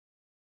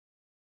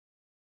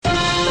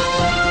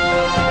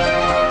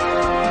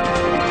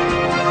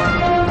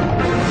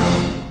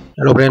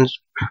Hello friends,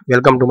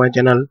 welcome to my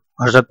channel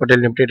Harshad Patel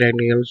Nifty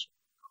technicals.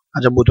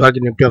 आज हम बुधवार की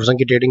निफ्टी ऑप्शन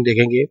की ट्रेडिंग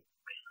देखेंगे।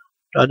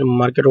 तो आज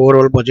मार्केट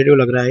ओवरऑल पॉजिटिव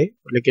लग रहा है,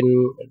 लेकिन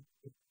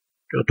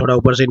तो थोड़ा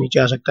ऊपर से नीचे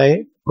आ सकता है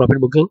प्रॉफिट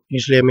बुकिंग,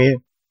 इसलिए मैं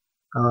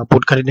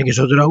पुट खरीदने की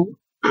सोच रहा हूँ।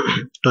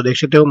 तो देख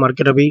सकते हो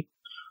मार्केट अभी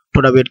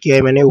थोड़ा वेट किया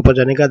है मैंने ऊपर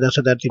जाने का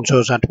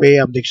 10,360 पे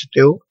आप देख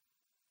सकते हो।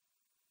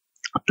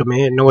 तो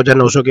मैं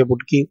 9,900 के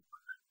पुट की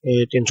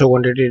 300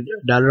 क्वान्टिटी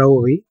डाल रहा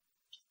हूँ। अभी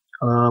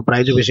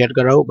प्राइस भी सेट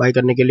कर रहा हूँ बाय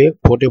करने के लिए।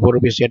 44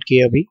 रुपीज सेट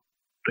किए अभी,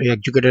 तो ये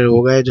एग्जीक्यूटेड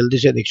हो गया है जल्दी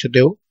से, देख सकते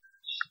हो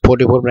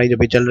 44 प्राइस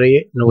अभी चल रही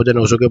है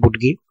 9,900 के पुट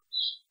की।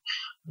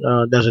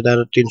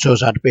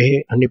 10,360 पे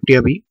है निफ्टी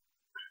अभी।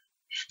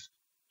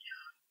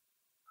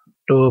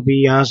 तो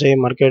अभी यहाँ से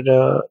मार्केट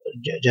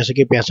जैसे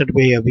कि 65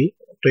 पे है अभी,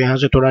 तो यहाँ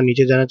से थोड़ा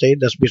नीचे जाना चाहिए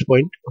 10-20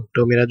 पॉइंट,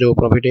 तो मेरा जो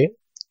प्रॉफिट है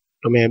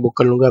तो मैं बुक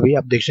कर लूंगा अभी।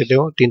 आप देख सकते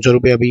हो 300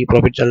 रुपये अभी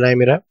प्रॉफिट चल रहा है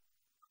मेरा,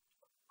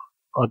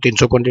 और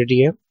 300 क्वान्टिटी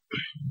है।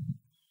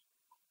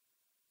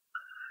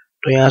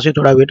 तो यहाँ से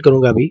थोड़ा वेट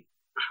करूंगा अभी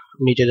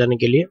नीचे जाने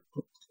के लिए,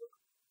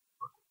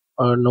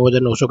 और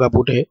 9,900 का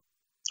पुट है।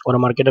 और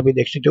मार्केट अभी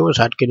देख सकते हो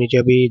 60 के नीचे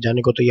अभी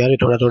जाने को तैयार है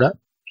थोड़ा थोड़ा,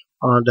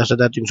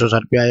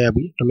 10,360 पे आया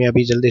अभी। तो मैं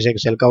अभी जल्दी से एक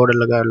सेल का ऑर्डर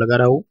लगा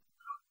रहा हूँ,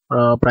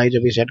 प्राइस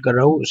अभी सेट कर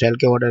रहा हूँ सेल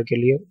के ऑर्डर के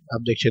लिए।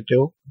 आप देख सकते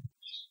हो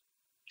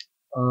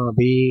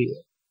अभी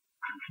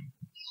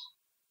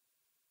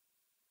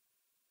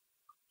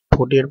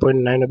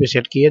 48.9 अभी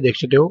सेट की है, देख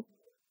सकते हो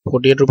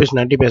 48 रुपीज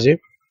 90 पैसे।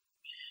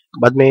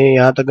 बाद में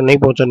यहाँ तक नहीं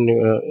पहुंचा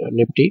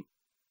निफ्टी,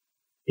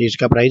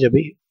 इसका प्राइस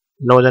अभी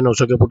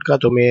 9,900 के फुट का,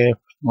 तो मैं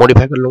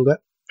मॉडिफाई कर लूंगा।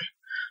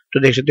 तो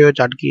देख सकते हो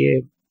चार्ट की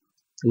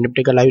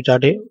निफ्टी का लाइव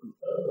चार्ट है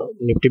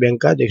निफ्टी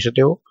बैंक का, देख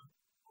सकते हो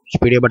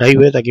स्पीड बढ़ाई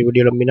हुई है ताकि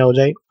वीडियो लंबी ना हो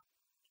जाए।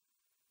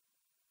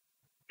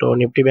 तो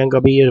निफ्टी बैंक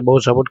अभी ये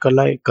बहुत सपोर्ट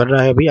कर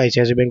रहा है अभी,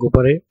 आईसीआईसी बैंक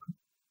ऊपर है।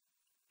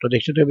 तो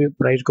देख सकते हो अभी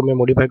प्राइस को मैं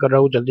मॉडिफाई कर रहा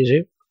हूँ जल्दी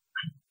से।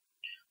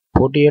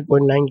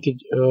 48.9 की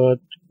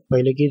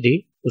पहले की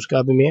थी, उसका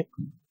अभी मैं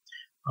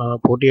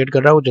 48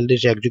 कर रहा हूँ जल्दी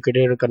से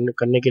एग्जीक्यूट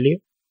करने के लिए।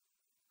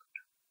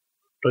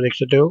 तो देख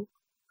सकते हो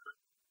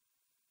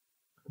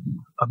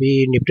अभी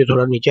निफ्टी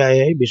थोड़ा नीचे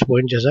आया है 20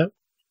 पॉइंट जैसा,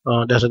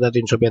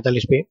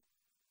 10,345 पे।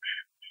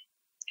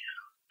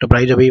 तो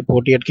प्राइस अभी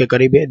 48 के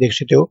करीब है, देख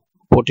सकते हो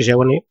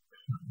 47 है।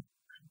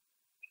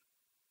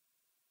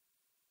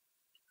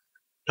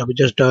 तो अभी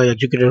जस्ट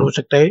एग्जीक्यूट हो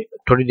सकता है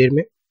थोड़ी देर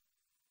में।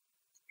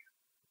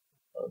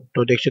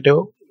 तो देख सकते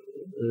हो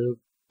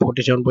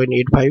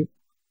 47.85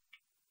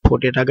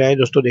 48 आ गया है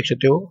दोस्तों, देख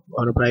सकते हो।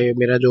 और प्राइस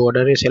मेरा जो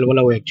ऑर्डर है सेल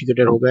वाला वो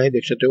एग्जीक्यूटेड हो गया है,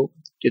 देख सकते हो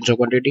 300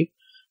 क्वान्टिटी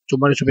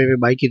 44 रुपये में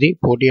बाई की थी,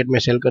 48 में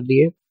सेल कर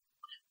दिए।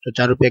 तो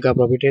 4 रुपये का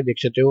प्रॉफिट है, देख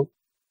सकते हो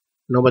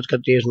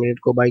 9:23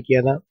 को बाई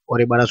किया था,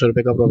 और ये 1,200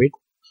 रुपये का प्रॉफिट।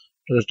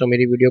 तो दोस्तों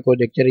मेरी वीडियो को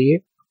देखते रहिए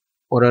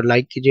और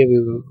लाइक कीजिए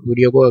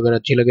वीडियो को अगर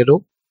अच्छी लगे तो,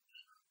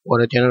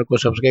 और चैनल को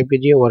सब्सक्राइब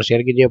कीजिए और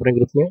शेयर कीजिए अपने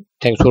ग्रुप में।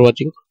 Thanks for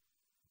watching.